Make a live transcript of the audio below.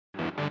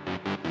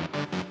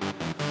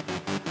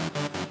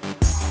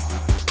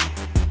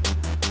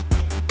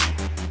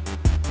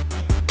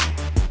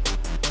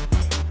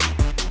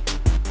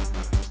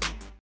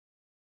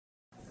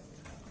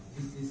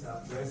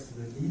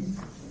released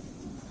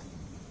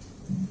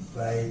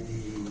by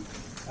the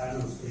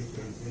Kano State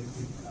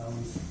Executive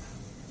Council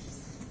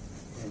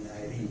and I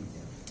read.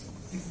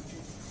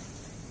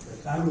 The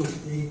Kano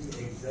State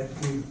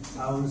Executive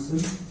Council,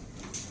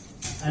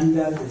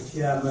 under the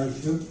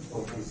chairmanship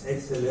of His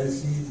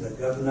Excellency the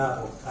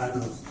Governor of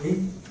Kano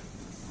State,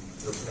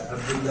 Dr.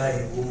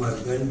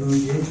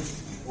 Ganduje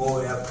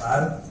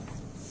OFR,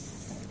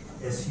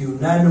 has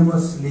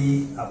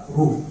unanimously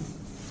approved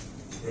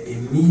the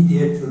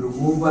immediate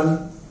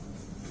removal,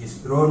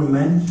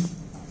 dethronement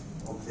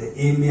of the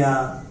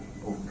Emir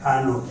of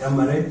Kano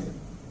Emirate,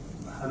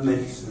 Mohammed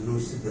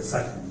Sanusi II.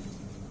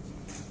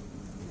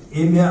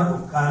 The Emir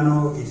of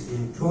Kano is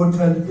in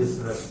total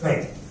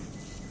disrespect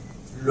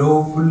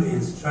lawful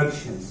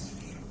instructions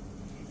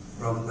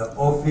from the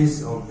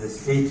office of the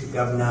state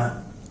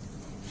governor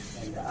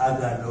and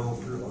other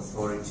local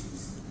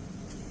authorities,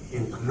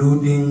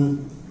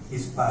 including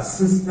his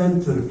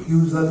persistent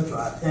refusal to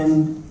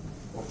attend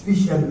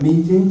official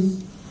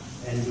meetings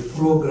and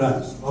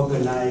programs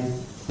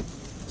organized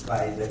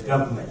by the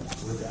government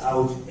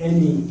without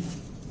any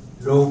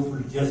lawful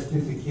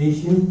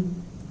justification,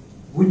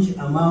 which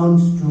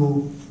amounts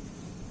to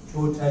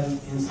total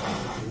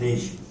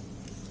insubordination.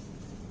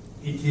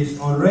 It is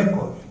on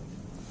record,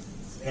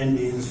 and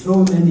in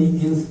so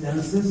many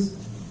instances,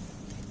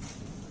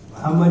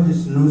 Mohammed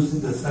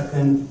Sanusi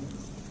II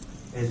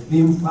has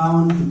been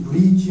found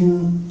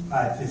breaching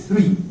Part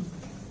 3,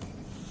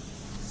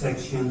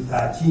 Section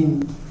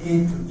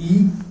 13A to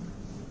E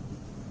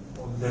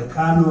of the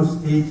Kano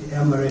State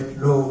Emirate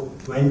Law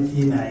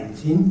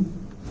 2019,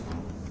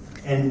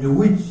 and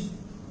which,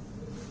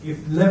 if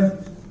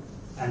left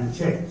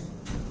unchecked,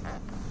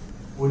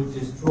 will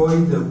destroy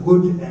the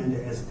good and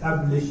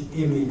established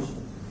image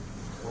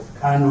of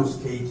Kano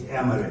State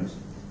Emirate.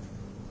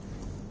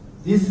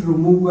 This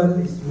removal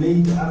is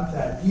made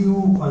after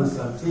due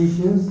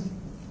consultations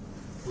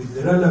with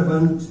the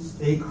relevant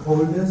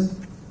stakeholders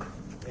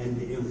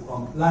and in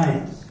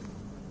compliance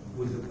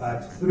with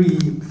Part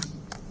 3,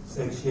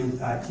 Section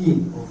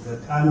 13 of the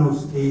Kano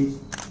State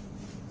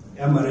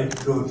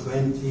Emirate Law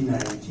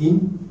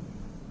 2019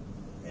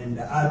 and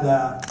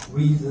other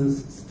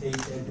reasons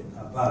stated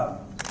above.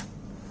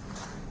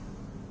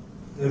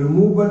 The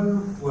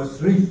removal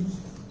was reached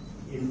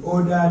in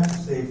order to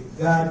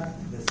safeguard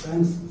the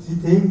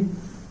sensitive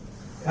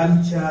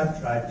culture,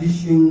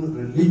 tradition,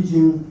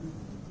 religion,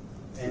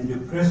 and the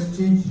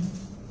prestige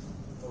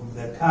of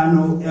the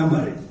Kano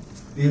Emirate,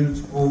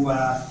 built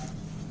over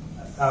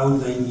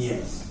 1,000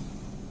 years.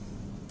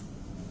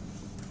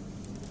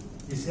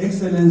 His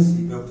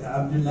Excellency Dr.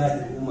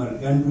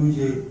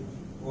 Ganduje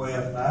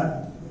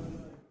OFR.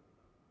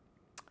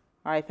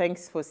 All right,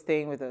 thanks for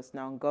staying with us.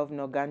 Now,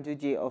 Governor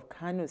Ganduje of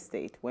Kano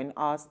State, when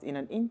asked in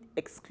an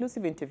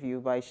exclusive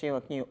interview by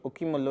Seun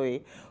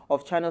Akinmoloye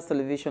of Channels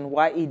Television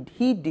why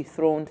he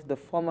dethroned the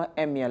former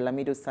Emir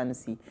Lamido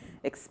Sanusi,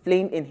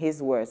 explained in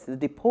his words, the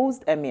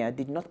deposed Emir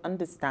did not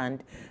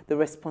understand the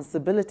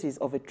responsibilities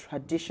of a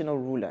traditional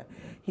ruler.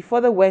 He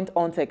further went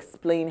on to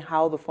explain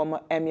how the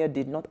former Emir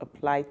did not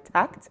apply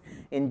tact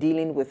in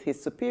dealing with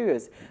his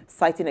superiors,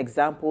 citing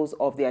examples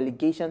of the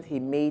allegations he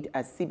made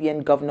as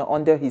CBN governor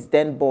under his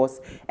then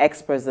boss,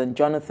 ex-President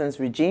Jonathan's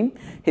regime,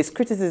 his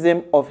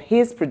criticism of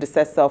his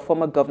predecessor,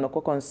 former Governor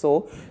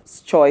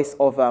Kokonso's choice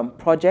of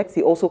projects.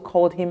 He also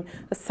called him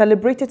a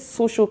celebrated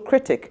social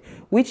critic,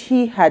 which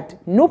he had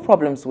no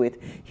problems with.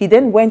 He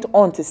then went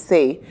on to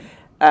say,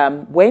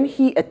 when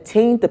he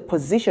attained the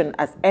position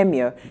as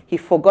Emir, he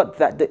forgot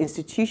that the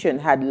institution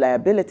had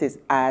liabilities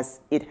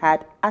as it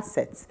had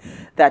assets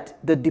that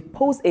the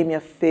deposed Emir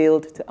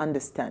failed to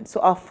understand. So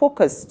our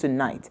focus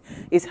tonight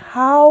is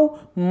how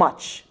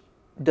much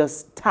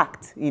does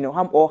tact,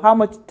 how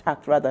much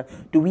tact rather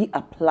do we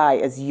apply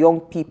as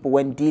young people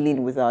when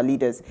dealing with our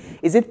leaders?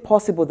 Is it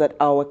possible that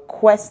our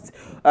quest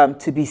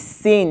to be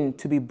seen,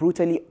 to be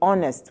brutally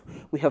honest,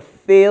 we have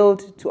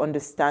failed to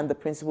understand the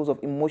principles of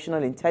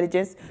emotional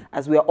intelligence,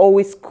 as we are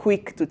always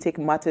quick to take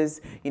matters,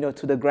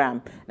 to the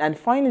gram? And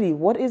finally,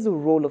 what is the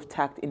role of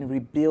tact in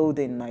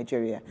rebuilding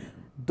Nigeria?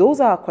 Those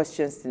are our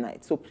questions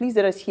tonight. So please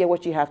let us hear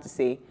what you have to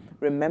say.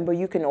 Remember,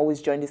 you can always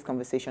join this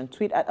conversation.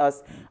 Tweet at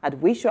us at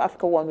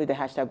WayShowAfrica1 with the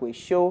hashtag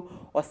WayShow,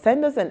 or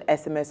send us an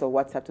SMS or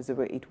WhatsApp to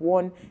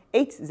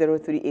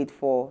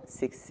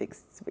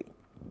 081-803-84663.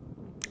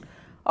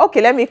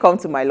 Okay, let me come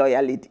to my lawyer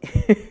lady.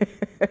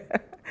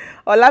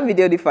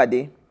 Olamide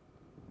Odifade,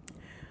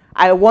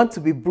 I want to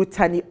be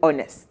brutally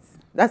honest.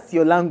 That's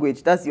your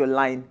language. That's your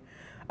line.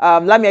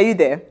 Lami, are you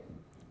there?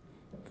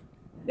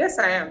 Yes,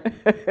 I am.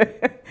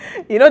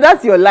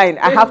 That's your line.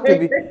 I have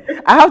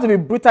to be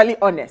brutally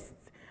honest.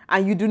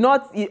 And you do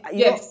not.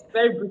 Yes,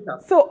 very brutal.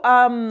 So,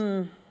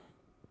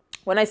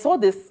 when I saw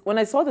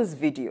this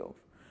video,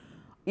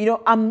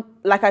 I'm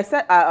like I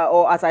said,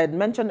 or as I had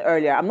mentioned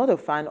earlier, I'm not a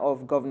fan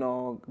of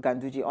Governor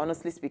Ganduje.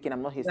 Honestly speaking,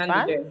 I'm not his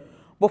fan.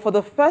 But for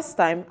the first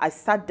time, I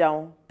sat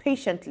down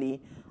patiently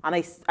and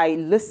I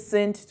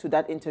listened to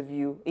that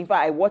interview. In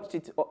fact, I watched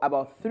it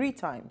about 3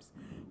 times,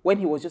 when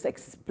he was just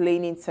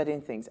explaining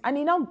certain things. And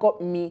it now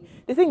got me,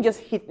 the thing just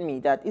hit me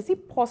that, is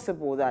it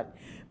possible that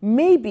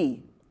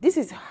maybe this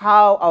is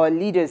how our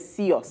leaders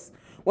see us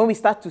when we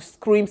start to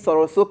scream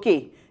Soros,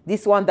 okay,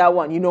 this one, that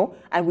one, you know,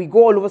 and we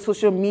go all over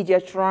social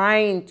media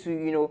trying to,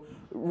 you know,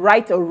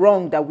 right or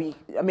wrong that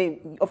I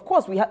mean, of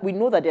course, we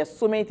know that there are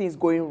so many things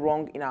going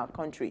wrong in our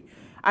country.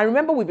 And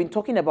remember, we've been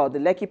talking about the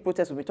Lekki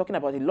protests, we've been talking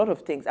about a lot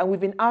of things, and we've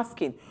been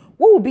asking,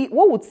 what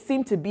would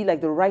seem to be like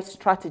the right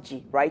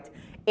strategy, right,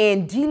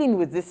 in dealing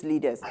with these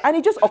leaders? And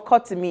it just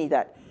occurred to me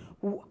that,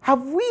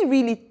 have we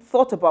really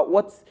thought about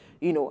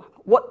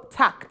what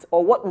tact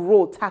or what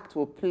role tact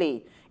will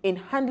play in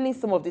handling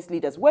some of these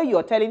leaders, where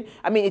you're telling,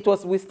 I mean, it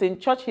was Winston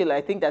Churchill, I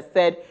think, that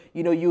said,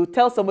 you know, you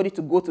tell somebody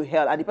to go to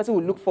hell and the person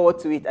will look forward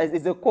to it, as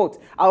is a quote.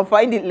 I'll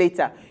find it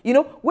later. You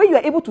know, where you're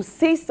able to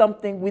say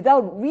something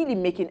without really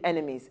making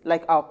enemies,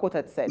 like our quote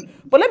had said.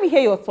 But let me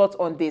hear your thoughts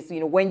on this. You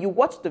know, when you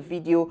watched the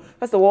video,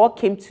 first of all, what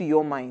came to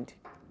your mind?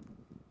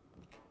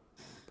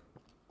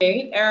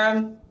 Okay.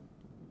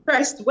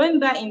 First, when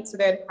that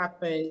incident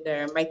happened,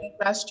 I think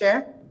last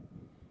year,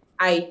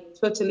 I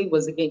totally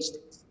was against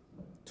it.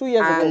 2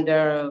 years ago.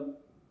 And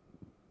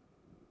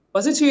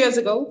was it 2 years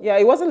ago? Yeah,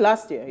 it wasn't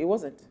last year. It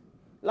wasn't.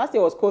 Last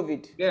year was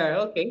COVID. Yeah,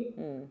 okay.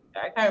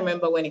 I can't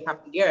remember when it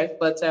happened here,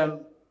 but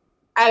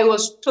I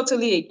was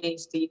totally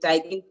against it. I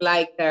didn't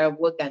like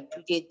what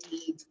Ganduje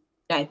did.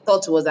 I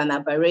thought it was an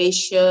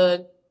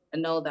aberration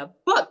and all that.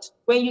 But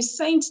when you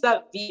sent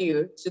that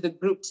video to the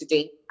group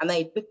today, and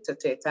I looked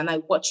at it and I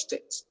watched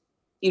it,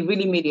 it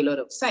really made a lot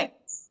of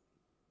sense.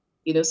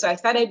 You know, so I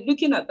started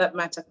looking at that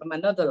matter from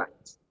another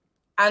light.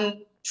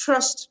 And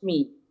trust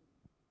me,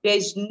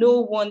 there's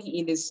no one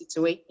in the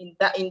situation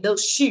in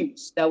those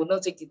shoes that would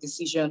not take the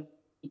decision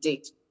he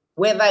did,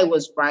 whether it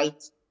was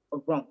right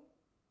or wrong.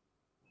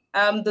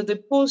 The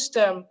deposed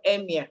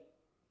emir,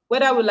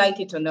 whether we like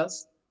it or not,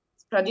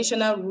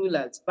 traditional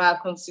rulers by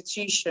our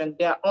constitution,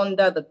 they are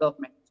under the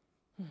government.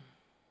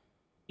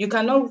 You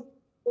cannot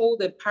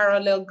hold a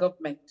parallel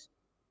government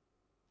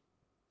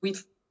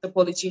with the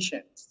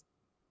politicians.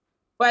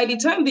 By the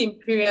time the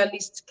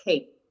imperialists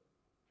came,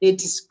 they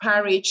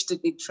disparaged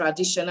the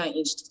traditional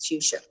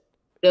institution.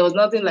 There was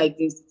nothing like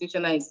the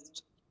institutional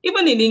institution.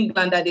 Even in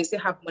England, that they say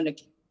have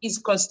monarchy, it's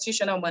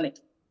constitutional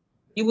monarchy.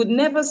 You would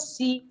never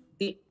see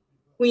the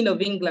Queen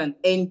of England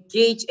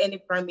engage any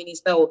prime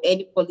minister or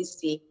any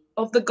policy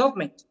of the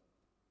government.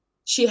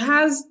 She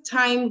has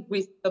time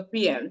with the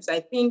PMs. I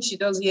think she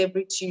does it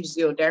every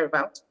Tuesday or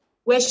thereabout,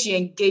 where she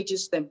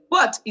engages them,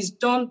 but it's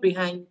done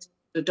behind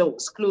the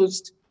doors,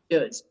 closed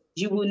doors.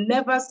 You will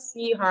never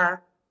see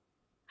her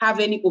have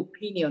any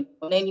opinion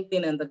on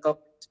anything in the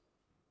government.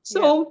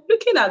 So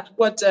looking at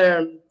what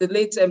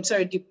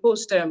the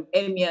deposed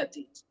emir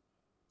did,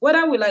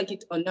 whether we like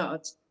it or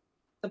not,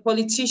 the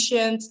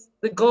politicians,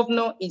 the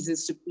governor is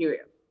his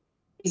superior,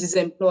 is his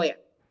employer,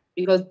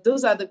 because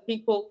those are the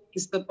people,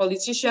 it's the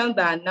politicians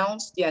that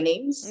announce their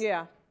names,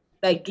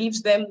 that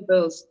gives them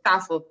the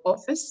staff of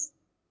office.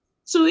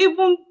 So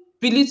even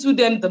belittle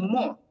them the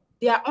more,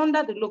 they are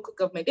under the local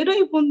government. They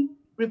don't even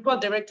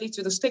report directly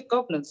to the state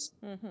governors.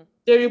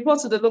 They report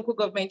to the local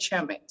government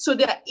chairman. So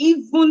they are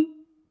even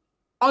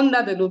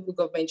under the local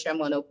government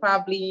chairman, or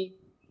probably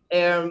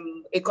a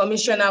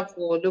commissioner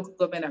for local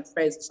government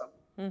affairs or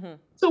something.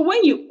 So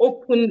when you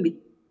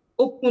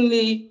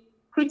openly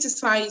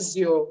criticize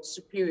your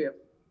superior,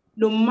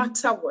 no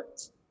matter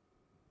what,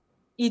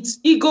 its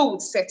ego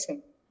would set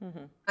in,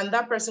 and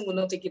that person will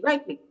not take it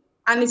lightly.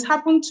 And it's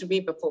happened to me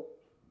before.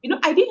 You know,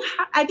 I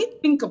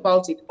didn't think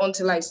about it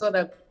until I saw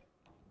that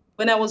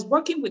when I was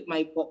working with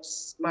my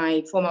boss,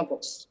 my former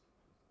boss.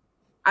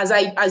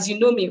 As you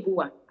know me,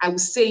 Uwa, I will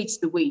say it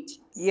the way it is.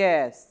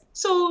 Yes.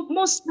 So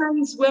most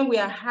times when we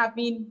are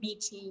having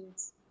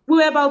meetings, we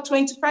were about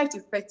 25 to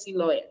 30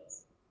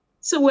 lawyers.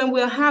 So when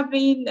we're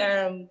having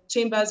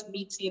chambers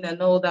meeting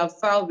and all that,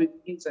 file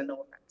reviews and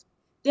all that,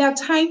 there are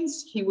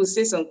times he will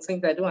say something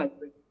that I don't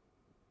agree.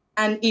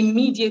 And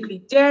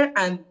immediately, there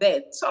and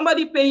then,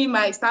 somebody paying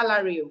my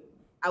salary,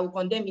 I will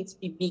condemn it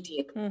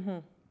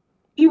immediately.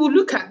 He will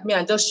look at me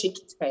and just shake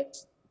his head.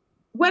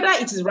 Whether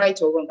it is right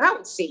or wrong, I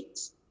would say it.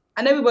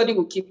 And everybody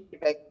will keep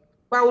it back.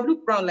 But I would look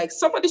around like,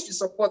 somebody should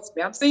support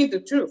me. I'm saying the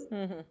truth.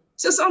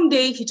 So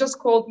someday, he just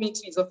called me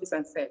to his office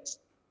and said,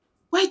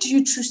 why do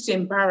you choose to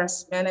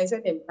embarrass me? And I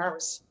said,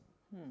 embarrass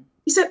you.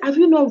 He said, have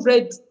you not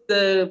read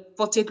the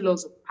 48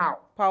 laws of power?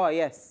 Power,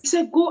 yes. He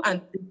said, go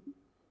and do it.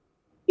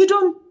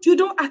 You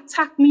don't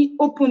attack me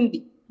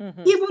openly.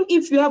 Even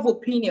if you have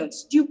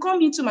opinions, you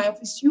come into my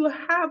office, you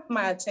have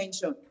my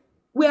attention.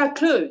 We are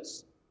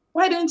close.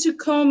 Why don't you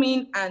come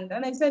in? And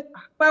I said,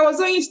 but I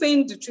was only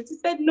saying the truth. He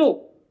said,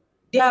 no.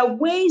 There are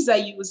ways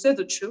that you will say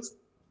the truth.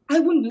 I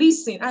wouldn't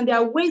listen. And there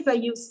are ways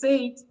that you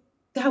say it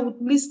that I would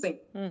listen.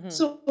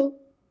 So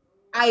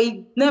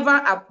I never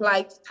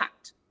applied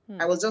tact.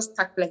 I was just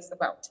tactless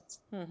about it.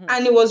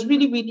 And it was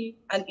really, really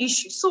an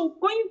issue. So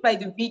going by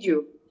the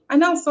video, I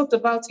now thought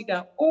about it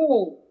that,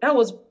 that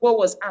was what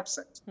was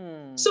absent.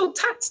 So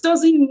tact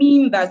doesn't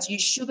mean that you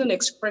shouldn't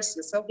express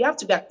yourself. You have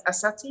to be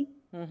assertive,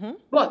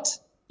 but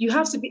You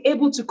have to be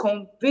able to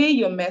convey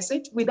your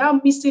message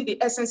without missing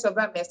the essence of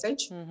that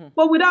message,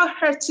 but without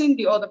hurting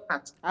the other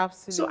party.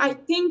 Absolutely. So I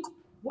think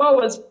what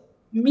was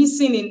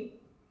missing in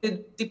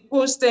the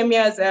deposed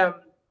Emir's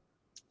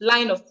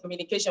line of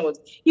communication was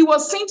he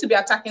was seen to be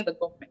attacking the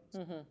government.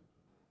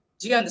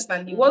 Do you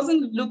understand? He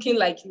wasn't looking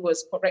like he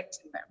was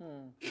correcting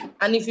them.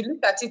 And if you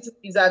look at it,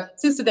 his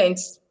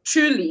antecedents,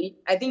 truly,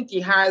 I think he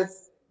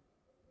has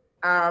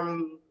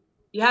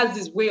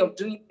this way of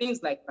doing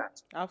things like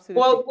that.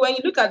 Absolutely. Well, when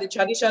you look at the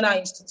traditional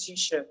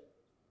institution,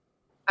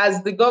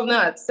 as the governor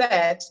had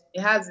said,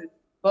 it has its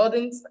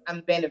burdens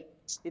and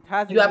benefits.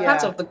 You are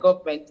part of the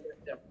government.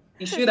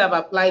 You should have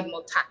applied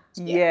more tact.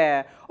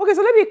 Yeah. Okay,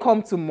 so let me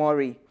come to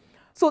Mori.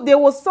 So there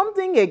was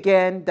something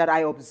again that I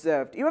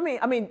observed. You know what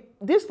I mean?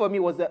 This for me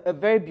was a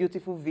very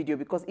beautiful video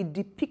because it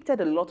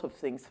depicted a lot of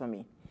things for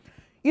me.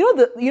 You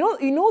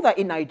know that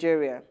in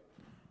Nigeria,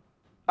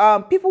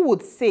 people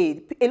would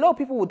say, a lot of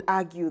people would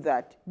argue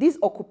that this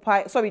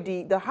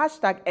the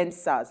hashtag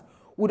EndSARS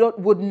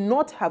would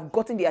not have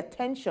gotten the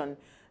attention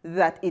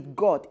that it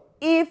got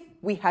if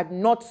we had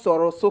not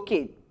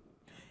Sorosoke.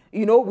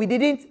 You know, we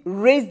didn't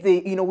raise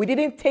we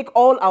didn't take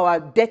all our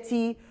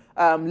dirty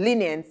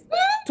lenience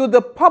to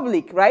the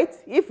public, right?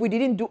 If we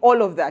didn't do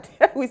all of that,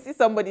 we see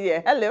somebody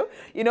there, hello,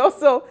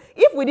 so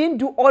if we didn't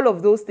do all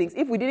of those things,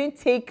 if we didn't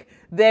take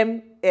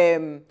them,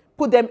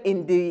 put them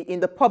in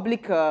the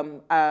public,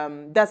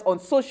 that's on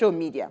social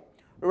media,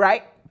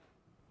 right?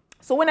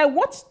 So when I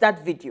watched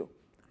that video,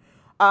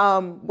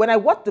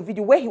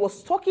 where he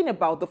was talking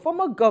about the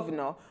former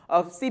governor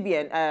of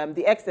CBN,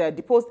 the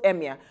ex-deposed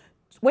emir,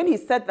 when he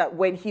said that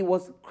when he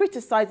was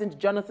criticizing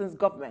Jonathan's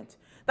government,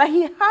 that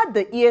he had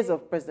the ears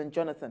of President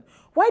Jonathan.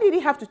 Why did he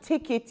have to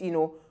take it,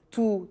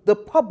 to the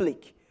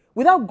public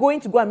without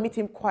going to go and meet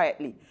him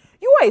quietly?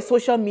 You are a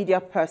social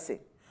media person.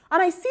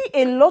 And I see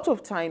a lot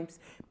of times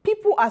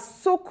people are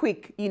so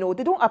quick, they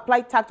don't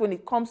apply tact when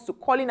it comes to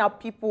calling out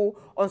people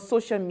on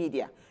social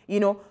media,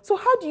 So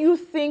how do you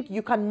think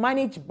you can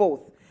manage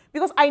both?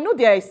 Because I know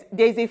there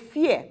is a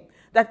fear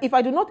that if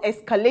I do not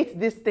escalate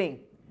this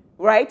thing,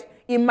 right,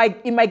 it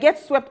might get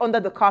swept under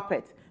the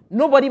carpet.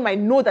 Nobody might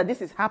know that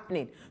this is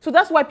happening. So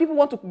that's why people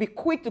want to be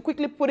quick to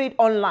quickly put it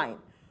online.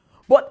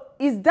 But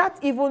is that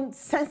even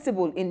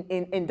sensible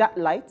in that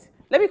light?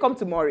 Let me come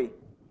to Mori.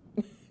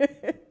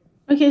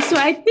 Okay, so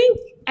I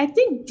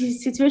think the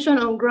situation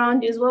on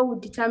ground is what would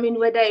determine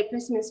whether a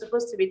person is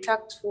supposed to be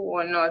tactful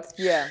or not.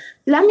 Yeah.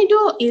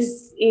 Lamido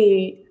is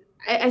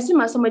I see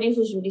him as somebody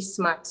who's really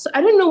smart. So I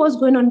don't know what's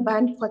going on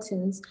behind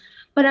curtains,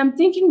 but I'm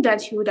thinking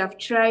that he would have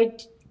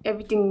tried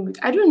everything.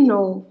 I don't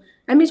know.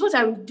 It's what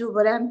I would do,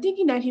 but I'm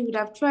thinking that he would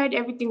have tried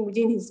everything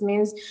within his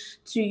means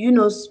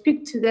to,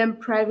 speak to them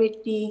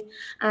privately.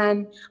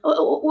 And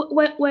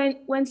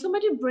when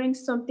somebody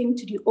brings something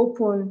to the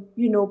open,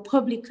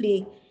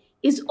 publicly,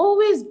 it's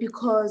always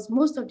because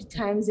most of the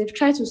times they've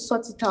tried to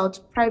sort it out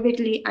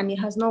privately and it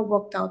has not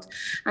worked out.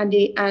 And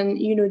they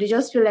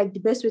just feel like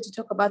the best way to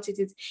talk about it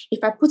is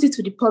if I put it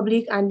to the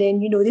public and then,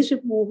 these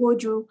people will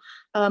hold you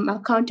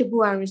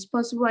accountable and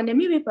responsible, and then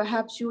maybe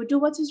perhaps you will do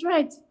what is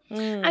right.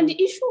 And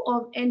the issue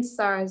of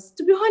EndSARS,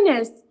 to be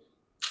honest,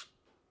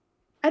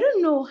 I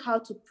don't know how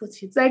to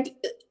put it. Like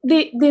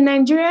the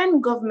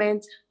Nigerian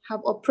government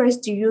have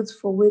oppressed the youth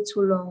for way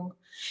too long.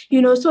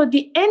 So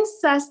the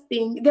EndSARS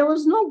thing, there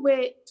was no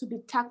way to be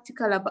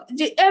tactical about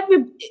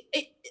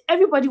it.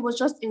 Everybody was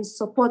just in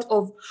support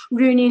of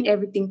ruining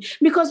everything.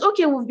 Because,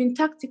 okay, we've been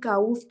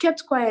tactical, we've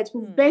kept quiet,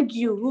 we've begged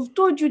you, we've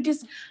told you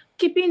this,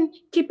 keeping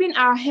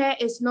our hair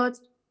is not...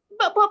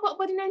 But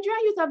the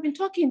Nigerian youth have been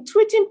talking,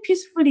 tweeting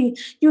peacefully.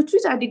 You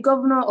tweet at the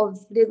governor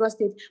of Lagos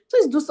State,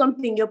 please do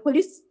something. Your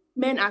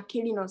policemen are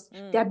killing us.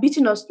 They are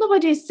beating us.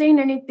 Nobody is saying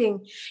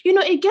anything.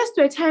 It gets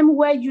to a time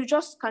where you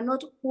just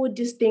cannot hold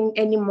this thing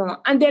anymore.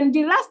 And then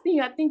the last thing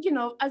you are thinking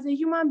of as a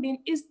human being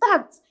is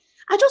that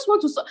I just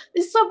want to...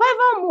 It's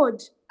survival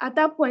mode at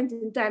that point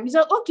in time. It's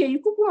like, okay,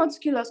 you want to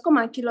kill us, come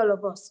and kill all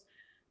of us.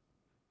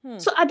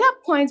 So at that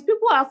point,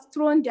 people have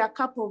thrown their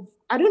cap of,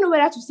 I don't know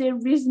whether to say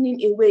reasoning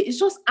away. It's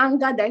just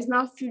anger that is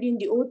now fueling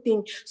the whole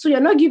thing. So you're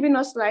not giving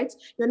us light,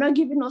 you're not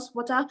giving us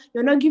water,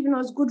 you're not giving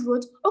us good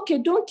roads. Okay,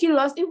 don't kill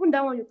us. Even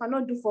that one you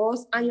cannot do for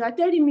us. And you are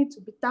telling me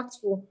to be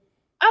tactful.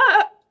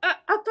 I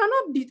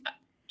cannot be.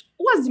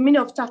 What's the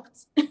meaning of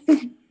tact?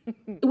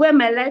 Where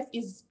my life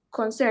is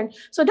concerned.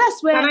 So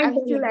that's where I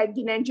feel like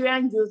the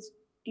Nigerian youth,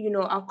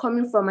 are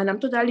coming from. And I'm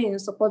totally in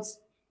support.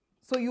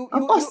 So you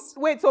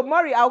wait. So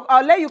Mori,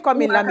 I'll let you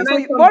come in, Lami.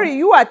 So Mori,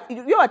 you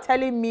are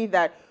telling me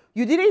that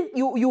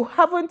you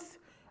haven't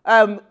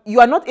you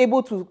are not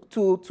able to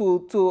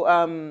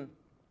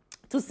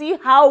see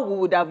how we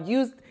would have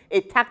used a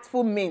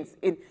tactful means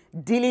in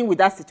dealing with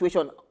that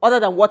situation other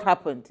than what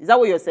happened. Is that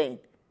what you're saying?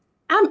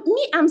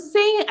 I'm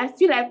saying I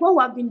feel like what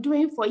we've been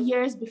doing for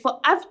years before.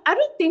 I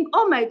don't think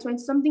all my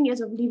 20-something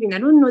years of living, I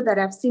don't know that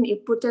I've seen a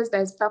protest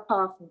that is that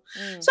powerful.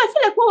 So I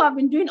feel like what we've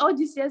been doing all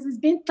these years is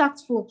being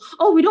tactful.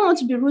 Oh, we don't want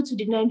to be rude to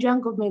the Nigerian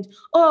government.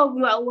 Oh,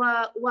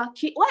 I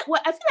feel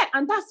like,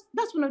 and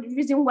that's one of the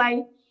reasons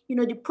why,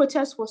 the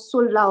protest was so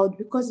loud,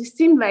 because it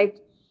seemed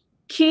like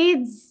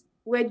kids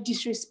were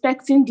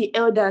disrespecting the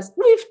elders.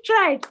 We've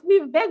tried.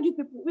 We've begged you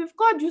people. We've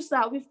called you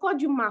sir. We've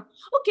called you ma.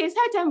 Okay, it's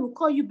high time we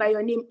call you by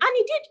your name. And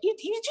he did.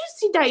 You just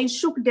see that he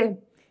shook them.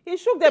 He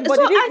shook them, but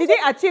So did they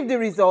achieve the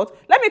result?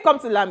 Let me come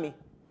to Lami.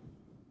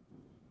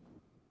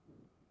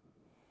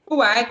 Oh,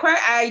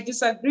 I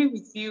disagree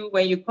with you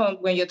when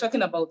you're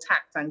talking about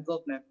tact and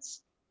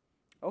governance.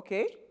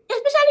 Okay.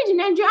 Especially the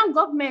Nigerian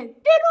government.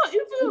 They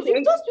don't,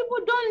 if those people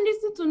don't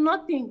listen to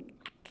nothing.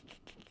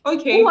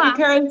 Okay,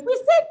 because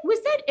we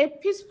said a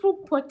peaceful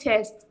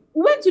protest.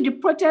 We went to the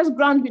protest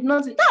ground with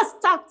nothing. That's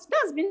tact.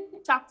 That's been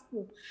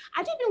tactful.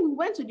 I think when we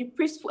went to the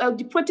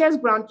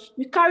protest ground,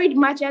 we carried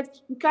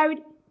machetes, we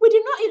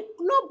did not,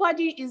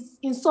 nobody is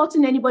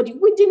insulting anybody.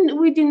 With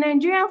the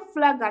Nigerian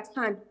flag at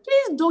hand.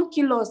 Please don't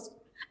kill us.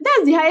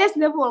 That's the highest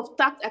level of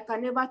tact I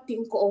can ever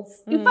think of.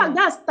 In fact,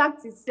 that's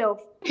tact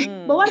itself.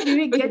 But what do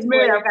we get for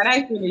it? Can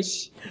I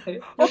finish?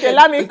 Okay,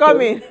 let me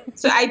come in.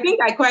 So I think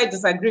I quite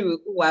disagree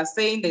with who are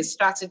saying the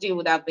strategy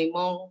we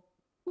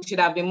should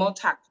have been more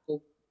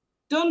tactful.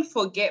 Don't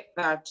forget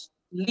that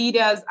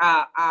leaders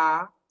are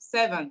our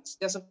servants.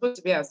 They're supposed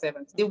to be our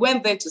servants. They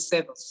went there to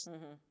serve us.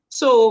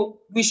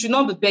 So we should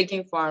not be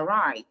begging for our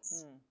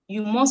rights.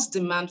 You must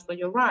demand for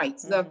your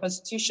rights. They're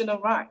constitutional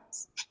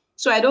rights.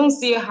 So I don't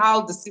see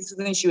how the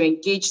citizens should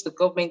engage the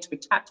government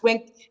with tact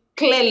when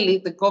clearly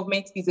the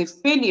government is a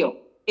failure,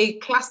 a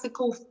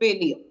classical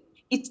failure.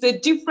 It's a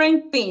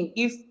different thing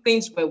if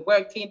things were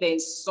working, then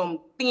some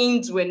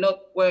things were not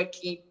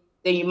working,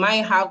 then you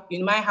might have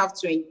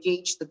to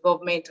engage the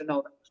government and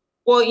all that.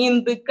 Well,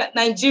 in the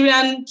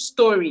Nigerian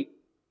story,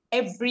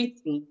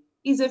 everything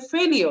is a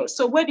failure.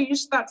 So where do you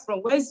start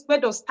from? Where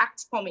does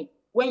tax come in?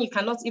 When you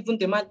cannot even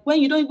demand,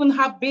 when you don't even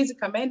have basic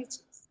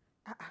amenities.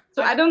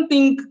 So I don't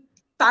think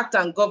tact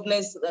and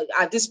governance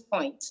at this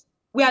point,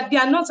 they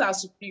are not our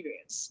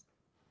superiors.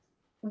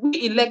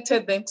 We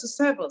elected them to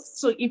serve us.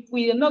 So if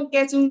we are not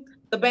getting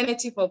the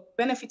benefit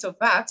of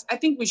that, I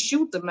think we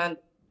should demand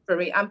for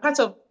it. And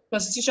part of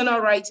constitutional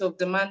right of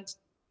demand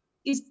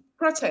is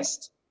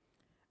protest.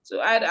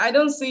 So I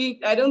don't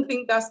think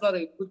that's not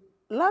a good.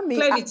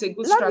 Clearly, it's a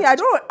good strategy.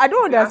 I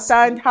don't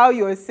understand how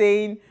you're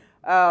saying.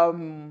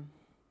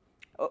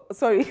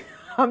 Sorry,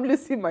 I'm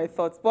losing my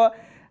thoughts. But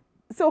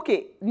so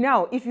okay,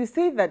 now if you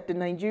say that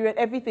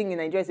everything in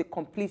Nigeria is a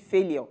complete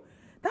failure,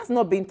 that's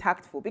not being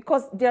tactful,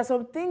 because there are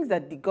some things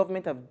that the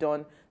government have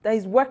done that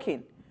is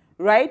working,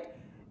 right?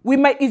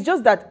 It's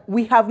just that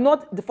we have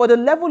not, for the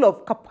level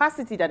of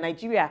capacity that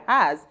Nigeria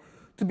has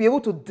to be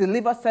able to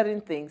deliver certain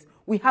things,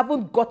 we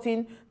haven't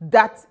gotten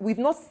that, we've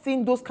not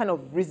seen those kind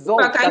of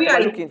results that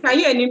we're looking for. Can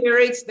you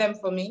enumerate them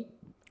for me?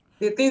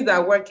 The things that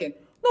are working?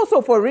 No,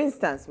 so for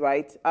instance,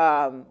 right,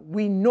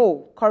 we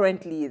know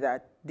currently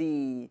that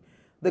the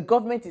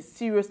government is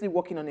seriously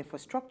working on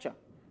infrastructure,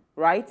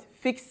 right?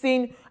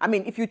 Fixing, I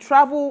mean, if you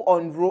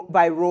travel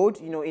by road,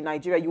 in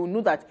Nigeria, you will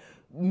know that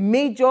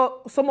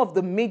some of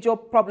the major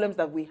problems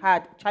that we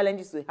had,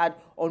 challenges we had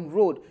on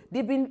road,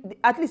 they've been,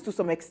 at least to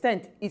some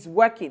extent, is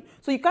working.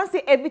 So you can't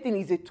say everything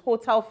is a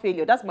total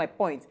failure. That's my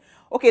point.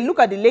 Okay, look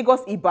at the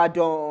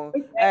Lagos-Ibadan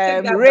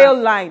rail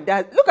line.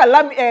 Look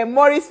at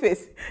Maury's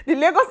face. The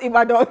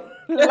Lagos-Ibadan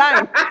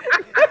line.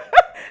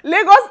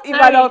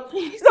 Lagos-Ibadan.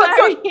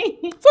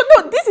 So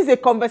no, this is a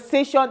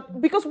conversation,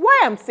 because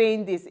why I'm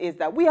saying this is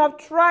that we have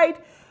tried.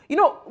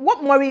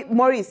 What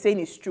Maury is saying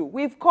is true.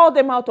 We've called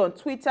them out on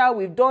Twitter.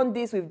 We've done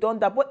this, we've done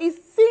that, but it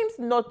seems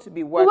not to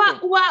be working.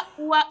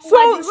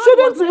 So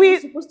shouldn't we?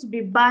 Supposed to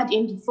be bad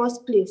in the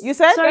first place. You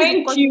said?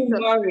 Thank you,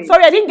 Maury.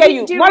 Sorry, I didn't get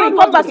you. Maury,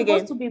 come back again.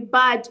 Supposed to be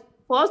bad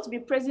for us to be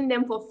praising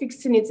them for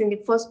fixing it in the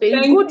first place.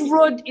 Good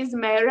road is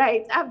my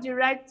right. I have the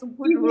right to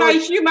good road. My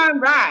human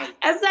right.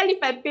 Especially if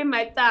I pay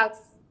my tax,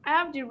 I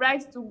have the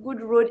right to good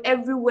road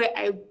everywhere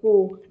I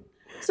go.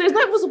 So it's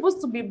not even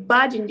supposed to be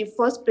bad in the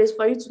first place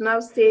for you to now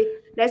say,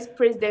 let's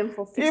praise them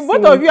for fixing it.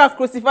 Both of you are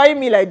crucifying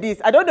me like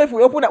this. I don't know if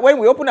when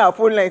we open our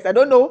phone lines, I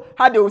don't know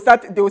how they will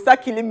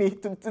start killing me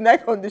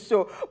tonight on the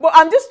show. But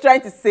I'm just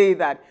trying to say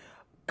that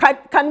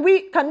can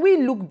we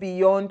look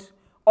beyond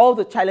all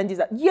the challenges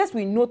that, yes,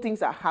 we know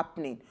things are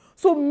happening.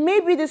 So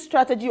maybe this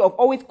strategy of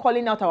always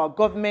calling out our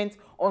government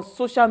on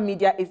social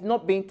media is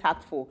not being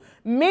tactful.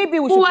 Maybe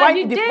we should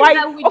find.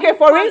 Okay,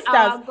 for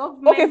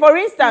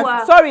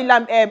instance, sorry,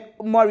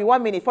 Maury,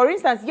 1 minute. For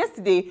instance,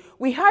 yesterday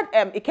we had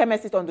a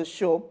chemist on the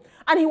show,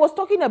 and he was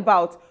talking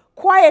about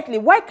quietly,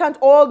 why can't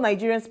all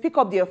Nigerians pick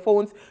up their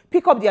phones,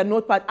 pick up their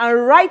notepad,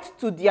 and write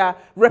to their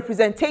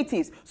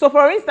representatives? So,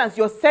 for instance,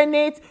 your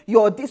Senate,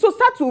 so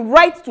start to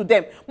write to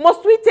them.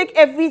 Must we take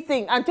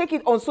everything and take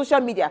it on social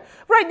media?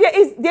 Right?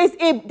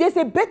 There's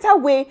a better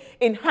way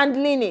in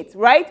handling it,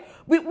 right?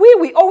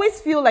 We always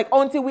feel like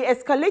until we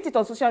escalate it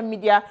on social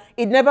media,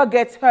 it never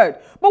gets heard.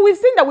 But we've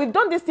seen that we've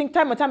done this thing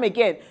time and time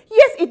again.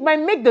 Yes, it might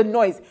make the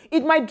noise.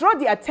 It might draw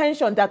the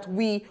attention that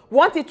we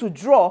want it to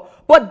draw.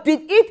 But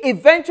did it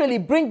eventually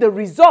bring the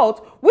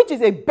result, which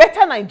is a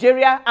better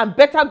Nigeria and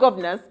better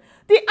governance?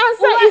 The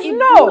answer is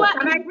no.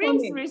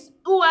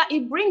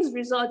 It brings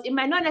results. It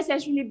might not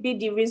necessarily be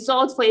the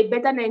result for a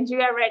better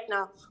Nigeria right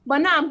now. But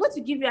now I'm going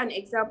to give you an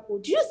example.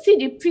 Do you see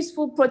the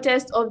peaceful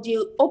protest of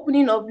the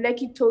opening of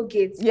Lekki toll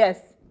gates? Yes.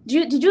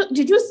 Did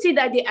you see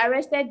that they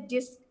arrested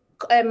this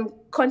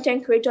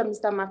content creator,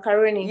 Mr.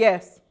 Macaroni?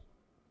 Yes.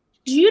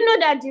 Do you know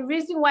that the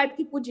reason why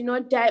people did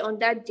not die on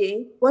that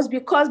day was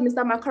because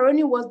Mr.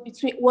 Macaroni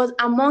was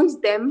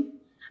amongst them,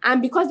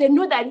 and because they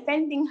know that if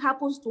anything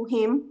happens to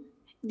him,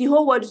 the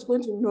whole world is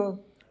going to know.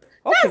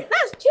 Okay.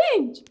 That's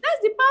change.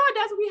 That's the power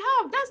that we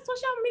have. That's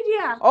social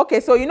media. Okay,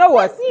 so you know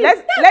what?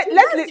 Let's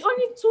the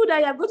only tool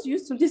that you're going to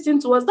use to listen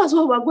to us. That's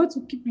what we're going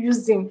to keep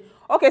using.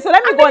 Okay, so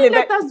let me go on the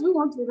letters do we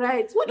want to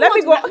write? What do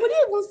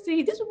you even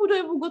see? These people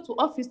don't even go to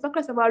office. Talk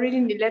us about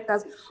reading the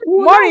letters.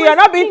 Maury, you're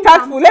not being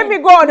tactful. Let me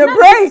go on a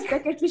break.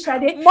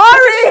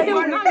 Maury!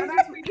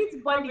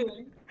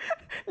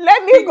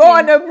 Let me go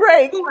on a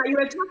break. You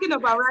were talking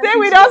about stay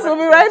with us. We'll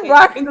be right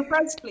back. In the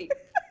first place.